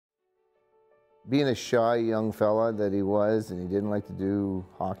Being a shy young fella that he was, and he didn't like to do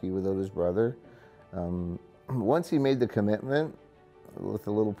hockey without his brother, once he made the commitment, with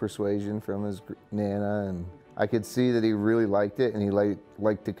a little persuasion from his nana, and I could see that he really liked it, and he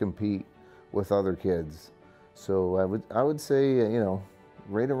liked to compete with other kids. So I would say, you know,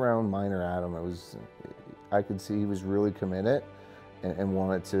 right around minor Adam, I could see he was really committed and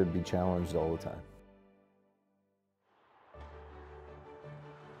wanted to be challenged all the time.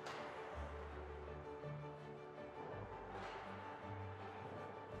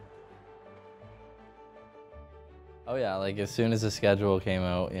 Oh yeah, like as soon as the schedule came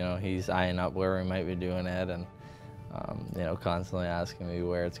out, you know, he's eyeing up where we might be doing it, and you know, constantly asking me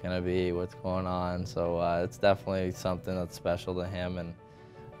where it's gonna be, what's going on. So it's definitely something that's special to him, and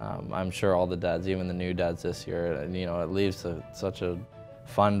I'm sure all the dads, even the new dads this year, you know, it leaves such a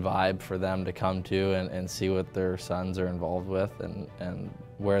fun vibe for them to come to and see what their sons are involved with, and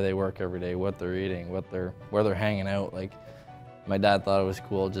where they work every day, what they're eating, where they're hanging out. Like, my dad thought it was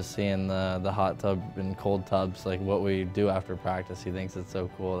cool just seeing the hot tub and cold tubs, like what we do after practice. He thinks it's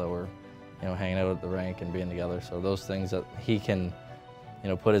so cool that we're, you know, hanging out at the rink and being together. So those things that he can, you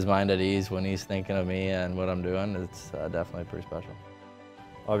know, put his mind at ease when he's thinking of me and what I'm doing, it's definitely pretty special.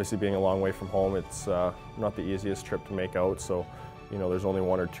 Obviously, being a long way from home, it's not the easiest trip to make out. So, you know, there's only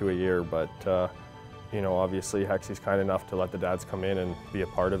 1 or 2 a year, but you know, obviously Hexie's kind enough to let the dads come in and be a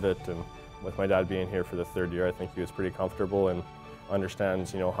part of it. And with my dad being here for the 3rd year, I think he was pretty comfortable and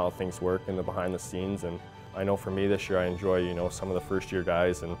understands, you know, how things work in the behind the scenes. And I know for me this year, I enjoy, you know, some of the first-year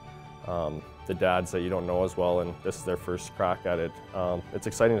guys and the dads that you don't know as well, and this is their first crack at it. It's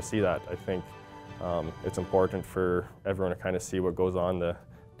exciting to see that. I think it's important for everyone to kind of see what goes on the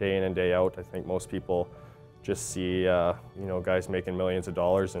day in and day out. I think most people just see, you know, guys making millions of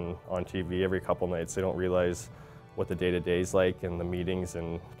dollars and on TV every couple nights. They don't realize what the day-to-day is like, and the meetings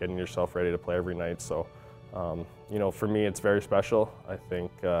and getting yourself ready to play every night. So, you know, for me, it's very special. I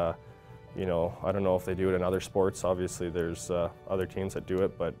think, you know, I don't know if they do it in other sports. Obviously, there's other teams that do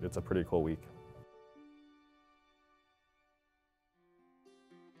it, but it's a pretty cool week.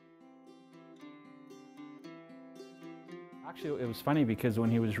 Actually, it was funny because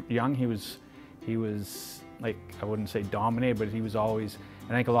when he was young, he was like, I wouldn't say dominate, but he was always,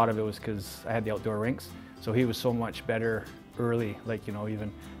 and I think a lot of it was because I had the outdoor rinks. So he was so much better early, like, you know,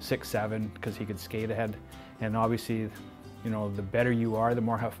 even 6, 7, because he could skate ahead. And obviously, you know, the better you are, the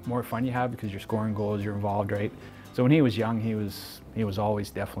more fun you have because you're scoring goals, you're involved, right? So when he was young, he was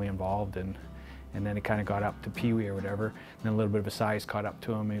always definitely involved, and then it kind of got up to Pee-wee or whatever, and then a little bit of a size caught up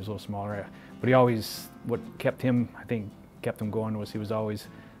to him. He was a little smaller, but he always, what kept him, I think, kept him going was he was always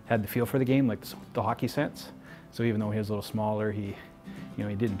had the feel for the game, like the hockey sense. So even though he was a little smaller, he, you know,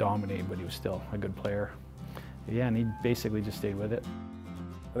 he didn't dominate, but he was still a good player. Yeah, and he basically just stayed with it.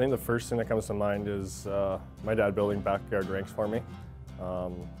 I think the first thing that comes to mind is my dad building backyard rinks for me.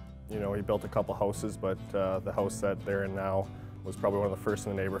 You know, he built a couple houses, but the house that they're in now was probably one of the first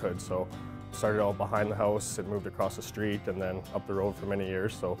in the neighborhood. So started all behind the house, it moved across the street and then up the road for many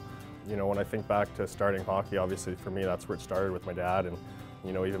years. So, you know, when I think back to starting hockey, obviously for me that's where it started with my dad, and,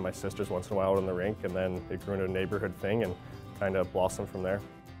 you know, even my sisters once in a while out on the rink, and then it grew into a neighborhood thing and kind of blossomed from there.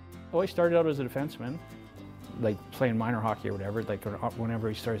 Well, he started out as a defenseman, like playing minor hockey or whatever, like whenever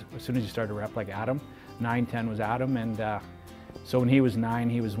he started, as soon as he started to rep, like Adam, 9, 10 was Adam, and so when he was 9,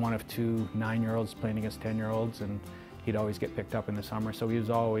 he was one of 2 9-year-olds playing against 10-year-olds, and he'd always get picked up in the summer, so he was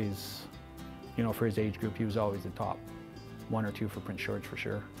always, you know, for his age group, he was always the top 1 or 2 for Prince George for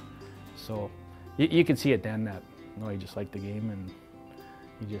sure. So you could see it then that, you know, he just liked the game and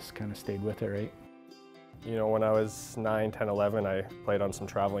he just kind of stayed with it, right? You know, when I was 9, 10, 11, I played on some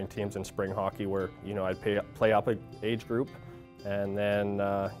traveling teams in spring hockey where, you know, I'd play up an age group. And then,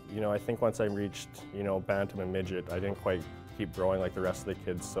 you know, I think once I reached, you know, bantam and midget, I didn't quite keep growing like the rest of the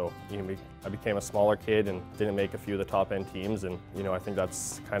kids. So, you know, I became a smaller kid and didn't make a few of the top end teams. And, you know, I think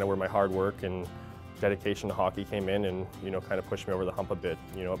that's kind of where my hard work and dedication to hockey came in and, you know, kind of pushed me over the hump a bit.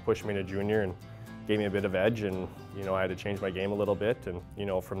 You know, it pushed me to junior and gave me a bit of edge, and, you know, I had to change my game a little bit, and, you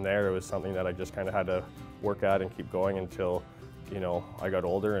know, from there it was something that I just kind of had to work at and keep going until, you know, I got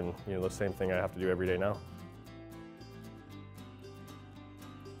older, and, you know, the same thing I have to do every day now.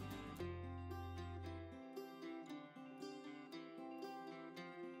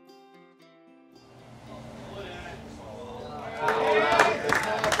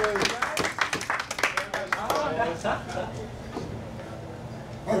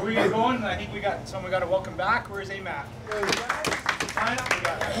 Where are we going? I think we got someone got to welcome back. Where's AMAC? Lineup. We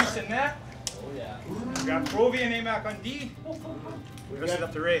got Goose and Net. Oh yeah. We got Provy and AMAC on D. We got it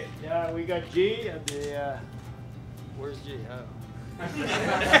up to Ray. Yeah, we got G at the. Where's G? Oh.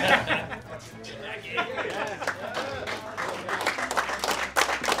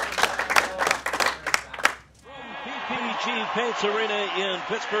 Paints Arena in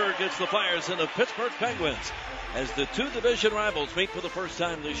Pittsburgh. It's the Flyers and the Pittsburgh Penguins as the two division rivals meet for the first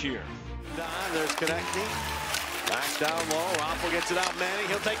time this year. There's Konecny. Back down low. Raffle gets it out. Manning.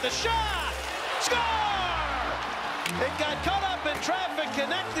 He'll take the shot. Score! It got caught up in traffic.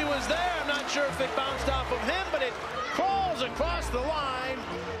 Konecny was there. I'm not sure if it bounced off of him, but it crawls across the line,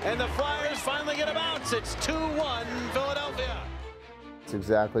 and the Flyers finally get a bounce. It's 2-1 Philadelphia. It's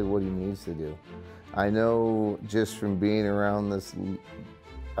exactly what he needs to do. I know just from being around this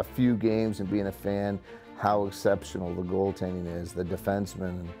a few games and being a fan how exceptional the goaltending is, the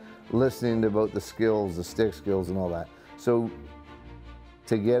defensemen, and listening about the skills, the stick skills and all that. So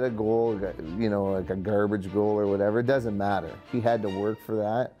to get a goal, you know, like a garbage goal or whatever, it doesn't matter. He had to work for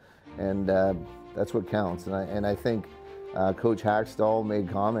that, and that's what counts. And I think Coach Hackstall made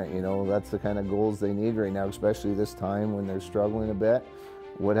comment, you know, that's the kind of goals they need right now, especially this time when they're struggling a bit.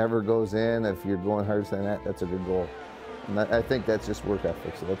 Whatever goes in, if you're going hard to the net, that's a good goal. And I think that's just work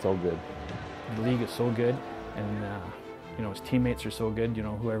ethic, so that's all good. The league is so good, and you know, his teammates are so good. You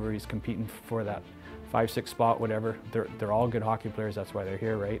know, whoever he's competing for that 5-6 spot, whatever, they're all good hockey players. That's why they're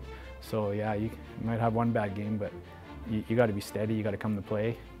here, right? So yeah, you might have one bad game, but you got to be steady. You got to come to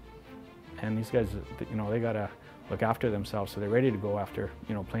play. And these guys, you know, they got to look after themselves, so they're ready to go after,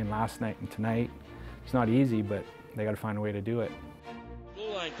 you know, playing last night and tonight. It's not easy, but they got to find a way to do it.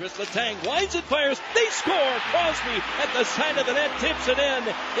 Blue line, Chris Letang winds and fires. They score. Crosby at the side of the net tips it in.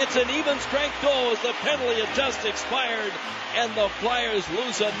 It's an even strength goal as the penalty had just expired, and the Flyers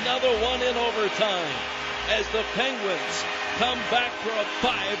lose another one in overtime as the Penguins come back for a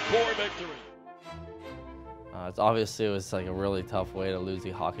 5-4 victory. Obviously, it was like a really tough way to lose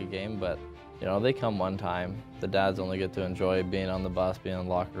the hockey game, but you know, they come one time. The dads only get to enjoy being on the bus, being in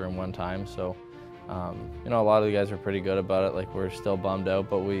the locker room one time. So, you know, a lot of the guys are pretty good about it. Like, we're still bummed out,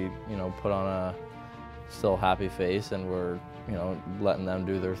 but we, you know, put on a still happy face, and we're, you know, letting them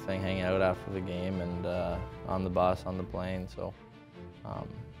do their thing, hang out after the game and on the bus, on the plane. So,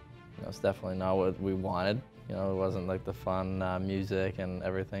 you know, it's definitely not what we wanted. You know, it wasn't like the fun music and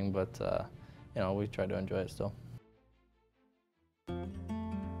everything, but you know, we tried to enjoy it still.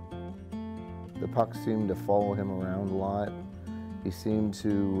 The puck seemed to follow him around a lot. He seemed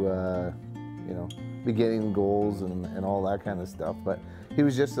to, you know, be getting goals and all that kind of stuff. But he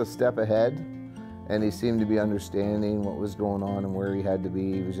was just a step ahead, and he seemed to be understanding what was going on and where he had to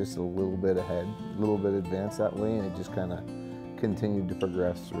be. He was just a little bit ahead, a little bit advanced that way, and it just kind of continued to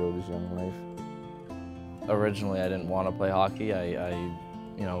progress throughout his young life. Originally, I didn't want to play hockey. I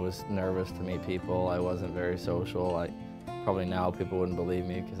you know, was nervous to meet people. I wasn't very social. Probably now people wouldn't believe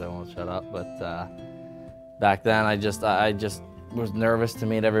me because I won't shut up, but back then I just was nervous to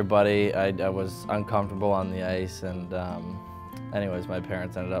meet everybody. I was uncomfortable on the ice, and anyways, my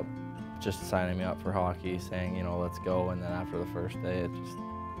parents ended up just signing me up for hockey, saying, you know, let's go. And then after the first day, it just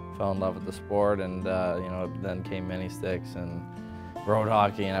fell in love with the sport, and you know, then came mini sticks and road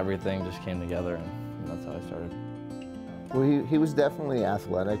hockey, and everything just came together, and that's how I started. Well, he was definitely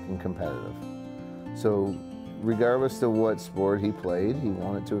athletic and competitive. So regardless of what sport he played, he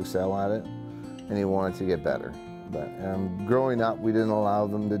wanted to excel at it, and he wanted to get better. But growing up, we didn't allow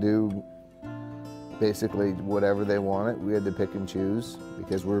them to do basically whatever they wanted. We had to pick and choose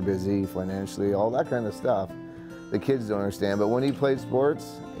because we're busy financially, all that kind of stuff. The kids don't understand, but when he played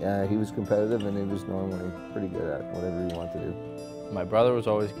sports, he was competitive, and he was normally pretty good at whatever he wanted to do. My brother was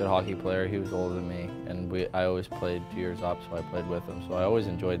always a good hockey player. He was older than me, and I always played 2 years up, so I played with him. So I always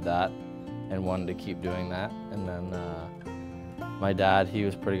enjoyed that and wanted to keep doing that. And then my dad, he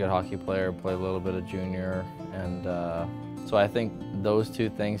was a pretty good hockey player, played a little bit of junior, and so I think those two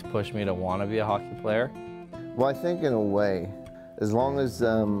things pushed me to want to be a hockey player. Well, I think in a way, as long as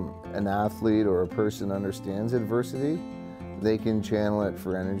an athlete or a person understands adversity, they can channel it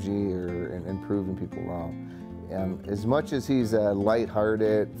for energy and proving people wrong. As much as he's a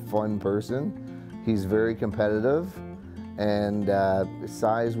lighthearted, fun person, he's very competitive, and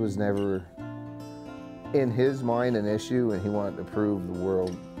size was never, in his mind, an issue, and he wanted to prove the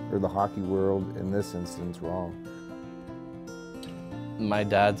world, or the hockey world in this instance, wrong. My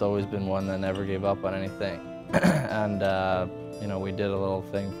dad's always been one that never gave up on anything, and you know, we did a little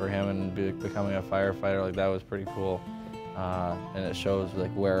thing for him, and becoming a firefighter, like, that was pretty cool, and it shows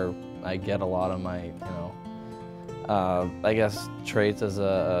like where I get a lot of my, you know, I guess traits as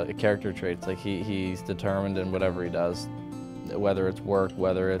a character traits. Like, he's determined in whatever he does, whether it's work,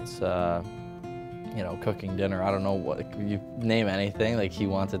 whether it's you know, cooking dinner, I don't know, what you name anything, like, he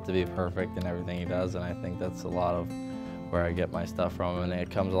wants it to be perfect in everything he does, and I think that's a lot of where I get my stuff from, and it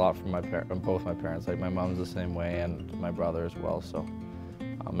comes a lot from both my parents. Like, my mom's the same way, and my brother as well. So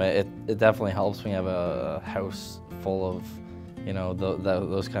it definitely helps when you have a house full of you know,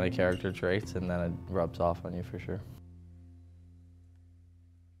 those kind of character traits, and then it rubs off on you for sure.